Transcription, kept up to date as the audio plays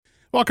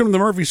Welcome to the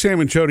Murphy, Sam,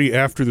 and Jody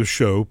After the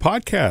Show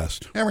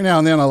podcast. Every now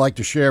and then I like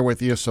to share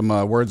with you some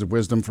words of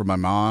wisdom from my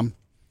mom.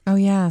 Oh,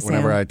 yeah, Sam.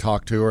 Whenever I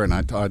talk to her, and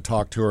I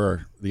talked to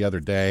her the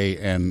other day,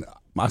 and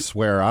I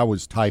swear I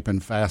was typing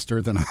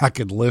faster than I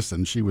could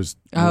listen. She was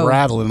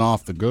rattling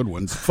off the good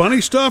ones.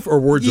 Funny stuff or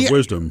words of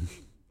wisdom?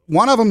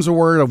 One of them's a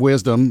word of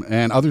wisdom,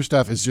 and other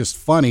stuff is just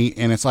funny,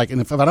 and it's like,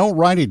 and if I don't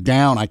write it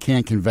down, I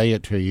can't convey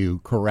it to you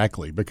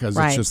correctly because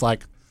it's just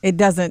like, it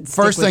doesn't stick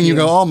first with thing you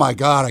go, oh my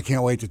God, I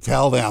can't wait to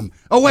tell them.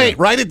 Oh wait,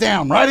 write it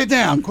down,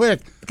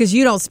 quick. Because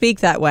you don't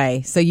speak that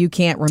way, so you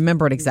can't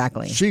remember it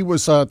exactly. She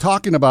was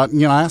talking about,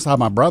 I asked how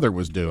my brother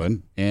was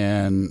doing,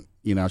 and,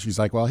 she's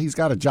like, well, he's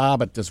got a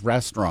job at this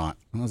restaurant.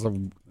 And I was like,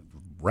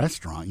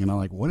 restaurant?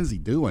 Like, what is he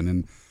doing?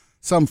 And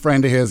some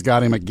friend of his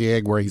got him a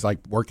gig where he's like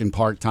working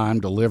part-time,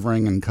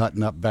 delivering and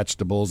cutting up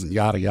vegetables and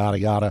yada, yada,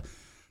 yada.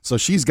 So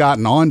she's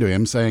gotten on to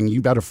him saying,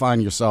 you better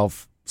find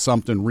yourself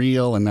something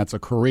real, and that's a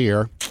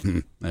career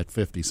at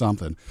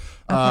 50-something.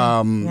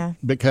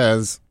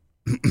 Because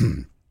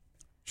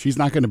she's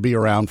not going to be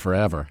around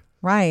forever.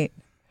 Right.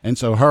 And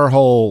so her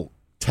whole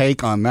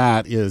take on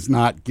that is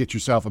not get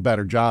yourself a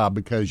better job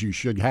because you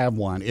should have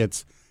one.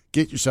 It's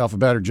get yourself a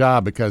better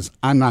job because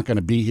I'm not going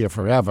to be here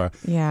forever.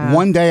 Yeah.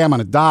 One day I'm going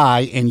to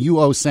die, and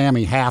you owe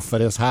Sammy half for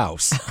this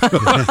house.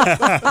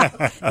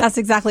 That's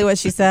exactly what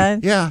she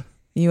said? Yeah.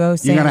 You owe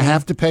Sammy. You're going to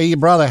have to pay your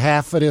brother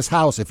half for this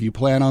house if you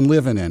plan on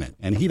living in it.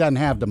 And he doesn't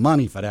have the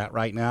money for that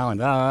right now.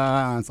 And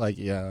it's like,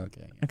 yeah,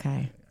 okay.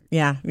 Okay.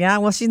 Yeah. Yeah.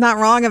 Well, she's not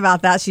wrong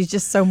about that. She's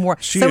just so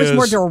much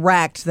more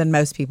direct than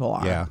most people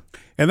are. Yeah.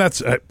 And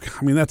that's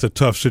a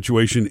tough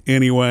situation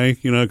anyway,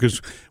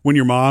 because when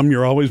you're mom,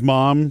 you're always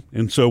mom.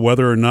 And so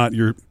whether or not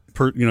your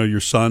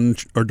son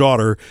or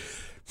daughter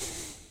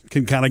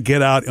can kind of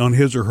get out on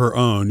his or her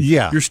own,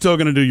 you're still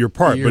going to do your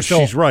part. But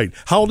she's right.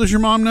 How old is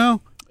your mom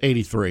now?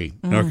 83.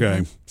 Mm-hmm.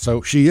 Okay.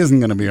 So she isn't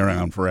going to be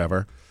around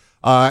forever.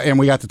 And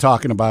we got to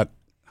talking about,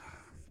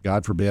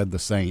 God forbid, the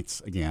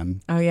Saints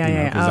again. Oh,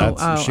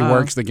 yeah. She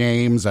works the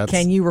games.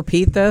 Can you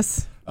repeat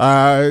this?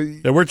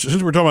 Since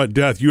we're talking about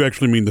death, you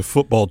actually mean the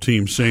football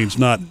team Saints,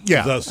 not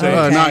the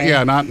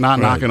Saints. Not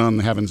knocking on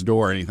heaven's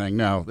door or anything.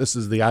 No, this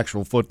is the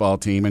actual football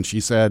team, and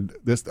she said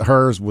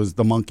hers was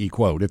the monkey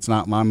quote. It's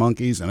not my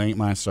monkeys, and ain't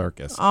my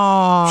circus.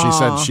 Oh, she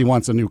said she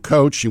wants a new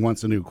coach, she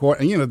wants a new court,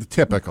 and the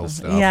typical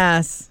stuff.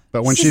 Yes,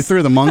 but when she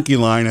threw the monkey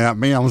line at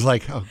me, I was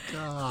like, oh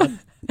God.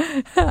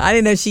 I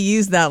didn't know she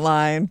used that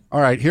line.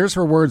 All right, here's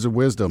her words of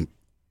wisdom.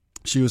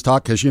 She was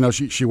talking because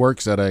she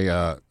works at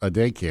a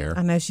daycare.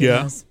 I know she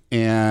does.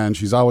 And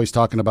she's always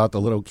talking about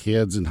the little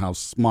kids and how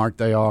smart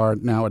they are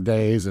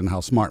nowadays and how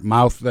smart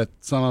mouth that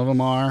some of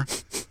them are.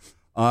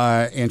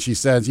 And she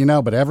says,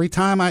 but every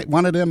time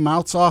one of them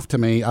mouths off to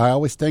me, I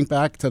always think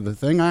back to the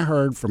thing I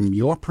heard from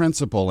your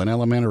principal in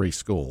elementary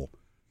school.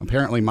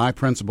 Apparently, my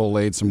principal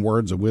laid some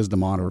words of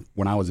wisdom on her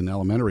when I was in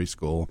elementary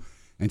school.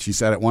 And she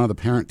said at one of the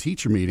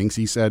parent-teacher meetings,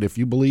 he said, if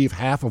you believe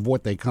half of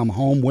what they come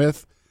home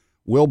with,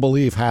 we'll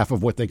believe half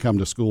of what they come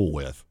to school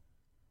with.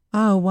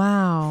 Oh,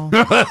 wow.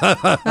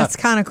 That's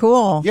kind of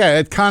cool.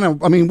 Yeah,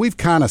 we've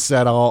kind of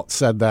said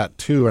that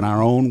too in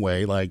our own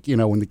way. Like,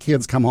 when the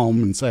kids come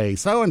home and say,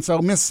 so-and-so,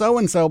 Miss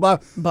So-and-so,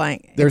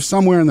 blank. There's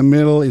somewhere in the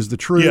middle is the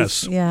truth.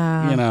 Yes.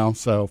 Yeah.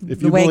 So if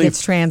the you way believe, it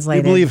gets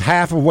translated. You believe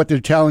half of what they're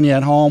telling you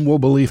at home, we'll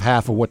believe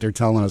half of what they're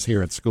telling us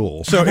here at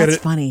school. So that's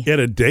funny. At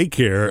a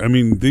daycare,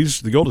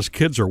 the oldest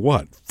kids are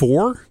what,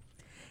 4?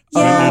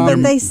 Yeah,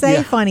 but they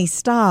say funny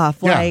stuff.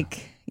 Yeah.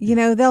 Like,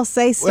 they'll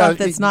say stuff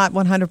that's not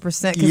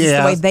 100% because it's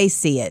the way they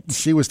see it.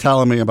 She was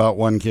telling me about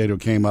one kid who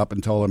came up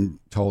and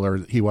told her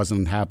he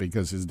wasn't happy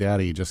because his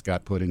daddy just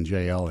got put in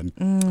jail, and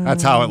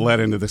that's how it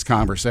led into this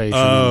conversation.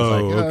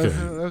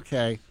 Oh,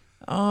 okay.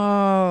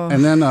 Oh.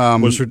 And then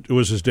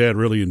was his dad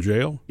really in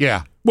jail?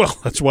 Yeah. Well,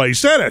 that's why he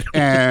said it.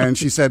 And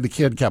she said the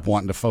kid kept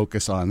wanting to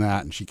focus on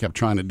that, and she kept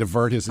trying to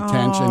divert his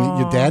attention.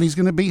 Your daddy's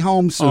going to be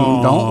home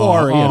soon. Don't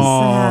worry.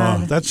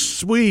 Oh, that's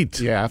sweet.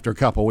 Yeah, after a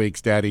couple of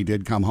weeks, Daddy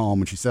did come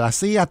home, and she said, I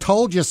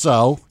told you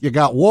so. You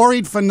got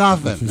worried for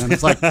nothing. And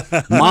it's like,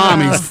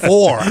 Mom, he's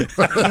 4.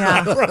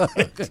 Yeah.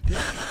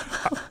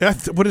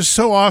 What is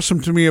so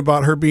awesome to me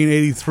about her being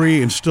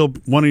 83 and still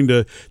wanting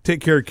to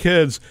take care of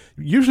kids,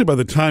 usually by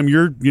the time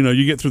you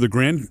get through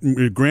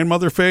the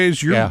grandmother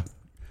phase, you're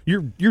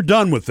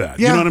done with that.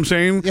 Yeah. You know what I'm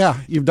saying? Yeah,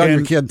 you've done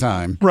your kid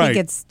time. Right. I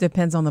think it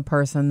depends on the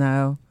person,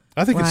 though.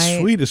 I think it's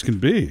sweet as can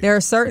be. There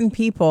are certain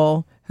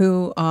people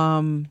who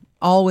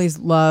always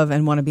love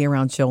and want to be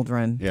around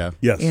children. Yeah.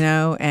 Yes.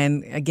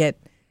 And get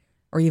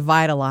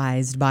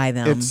revitalized by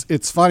them.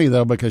 It's funny,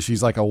 though, because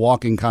she's like a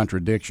walking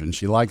contradiction.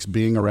 She likes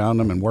being around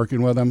them and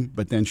working with them,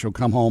 but then she'll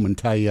come home and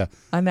tell you,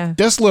 I know.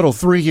 This little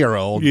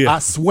 3-year-old, I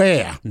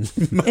swear.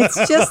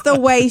 It's just the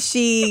way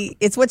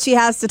it's what she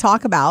has to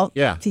talk about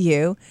to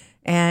you.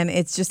 And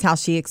it's just how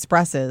she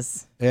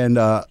expresses. And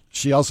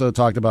she also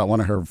talked about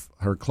one of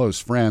her close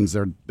friends.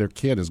 Their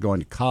kid is going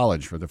to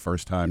college for the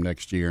first time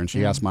next year. And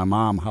she asked my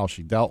mom how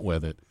she dealt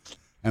with it.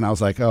 And I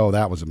was like, oh,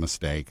 that was a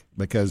mistake.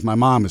 Because my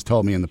mom has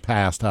told me in the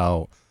past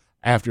how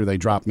after they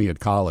dropped me at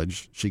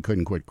college, she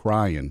couldn't quit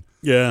crying.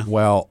 Yeah.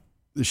 Well,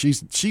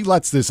 she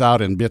lets this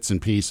out in bits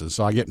and pieces,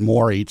 so I get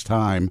more each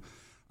time.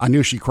 I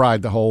knew she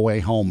cried the whole way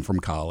home from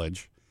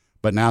college,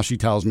 but now she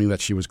tells me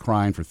that she was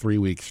crying for 3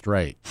 weeks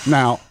straight.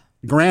 Now,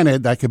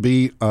 granted, that could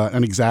be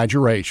an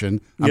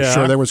exaggeration. I'm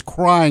sure there was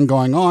crying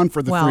going on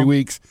for the 3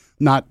 weeks,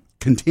 not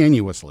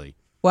continuously.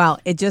 Well,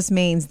 it just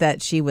means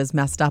that she was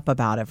messed up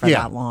about it for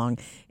that long,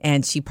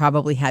 and she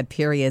probably had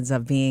periods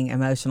of being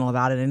emotional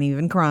about it and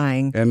even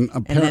crying, and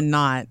then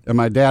not. And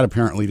my dad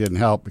apparently didn't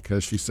help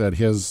because she said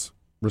his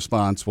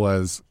response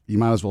was, "You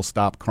might as well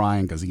stop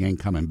crying because he ain't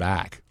coming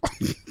back."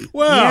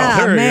 Well,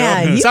 there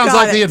man, you go. Sounds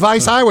like the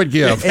advice I would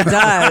give. It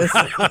does.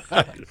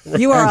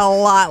 You are a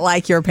lot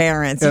like your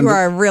parents. You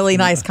are a really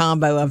nice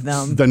combo of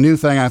them. The new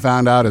thing I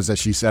found out is that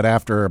she said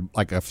after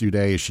like a few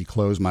days, she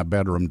closed my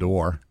bedroom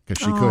door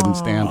because she couldn't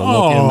stand to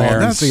look in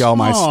there and see all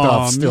my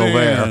stuff still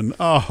there.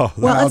 Oh,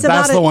 well,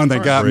 that's the one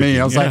that got me.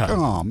 I was like,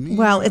 oh man.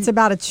 Well, it's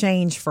about a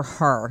change for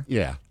her.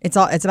 Yeah. It's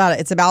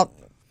about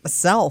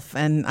self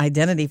and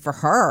identity for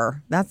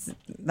her. That's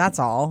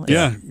all.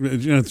 Yeah.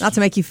 Not to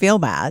make you feel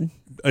bad.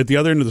 At the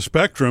other end of the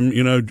spectrum,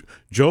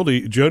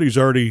 Jody's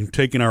already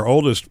taking our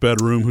oldest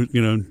bedroom,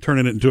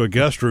 turning it into a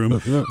guest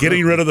room,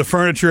 getting rid of the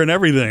furniture and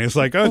everything. It's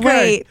like,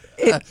 okay.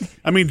 Wait.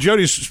 I mean,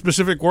 Jody's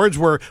specific words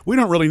were, we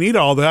don't really need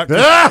all that.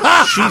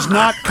 She's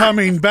not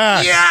coming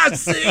back. Yeah,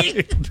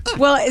 see?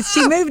 Well,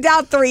 she moved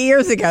out 3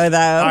 years ago, though.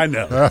 I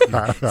know.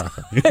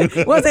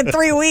 It wasn't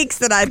 3 weeks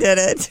that I did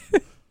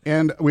it.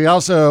 And we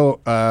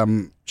also,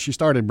 she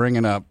started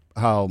bringing up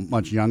how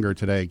much younger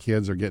today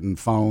kids are getting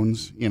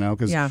phones,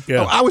 because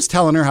I was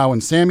telling her how when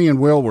Sammy and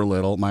Will were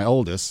little, my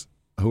oldest,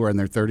 who are in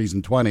their 30s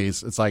and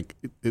 20s, it's like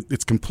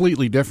it's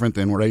completely different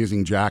than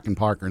raising Jack and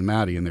Parker and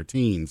Maddie in their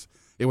teens.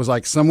 It was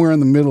like somewhere in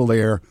the middle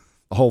there,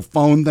 the whole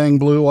phone thing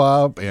blew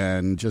up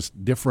and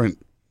just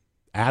different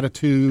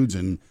attitudes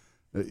and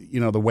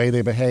the way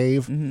they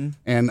behave. Mm-hmm.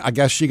 And I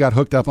guess she got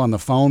hooked up on the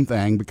phone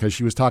thing because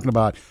she was talking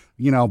about,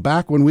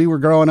 back when we were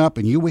growing up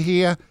and you were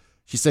here,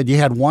 she said you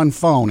had one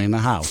phone in the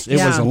house.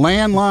 It was a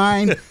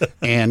landline,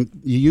 and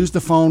you used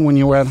the phone when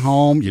you were at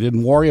home. You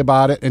didn't worry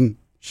about it. And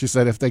she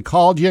said if they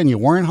called you and you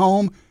weren't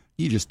home,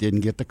 you just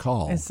didn't get the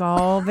call. It's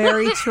all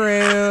very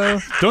true.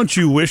 Don't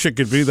you wish it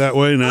could be that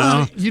way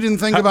now? You didn't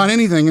think about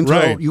anything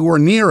until you were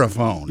near a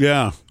phone.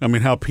 Yeah. I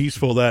mean, how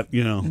peaceful that,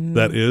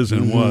 that is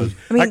and was.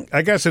 I mean,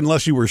 I guess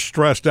unless you were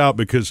stressed out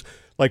because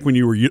like when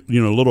you were,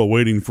 little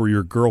waiting for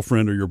your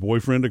girlfriend or your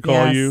boyfriend to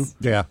call you.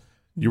 Yeah.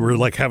 You were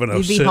like having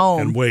to sit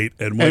and wait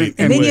and wait.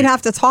 And then you'd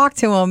have to talk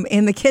to him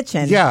in the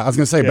kitchen. Yeah, I was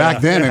going to say,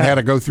 back then it had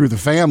to go through the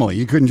family.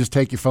 You couldn't just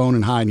take your phone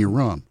and hide in your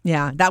room.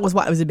 Yeah, that was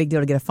why it was a big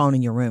deal to get a phone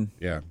in your room.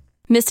 Yeah.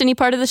 Missed any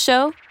part of the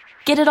show?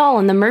 Get it all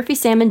on the Murphy,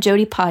 Sam, and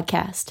Jody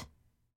podcast.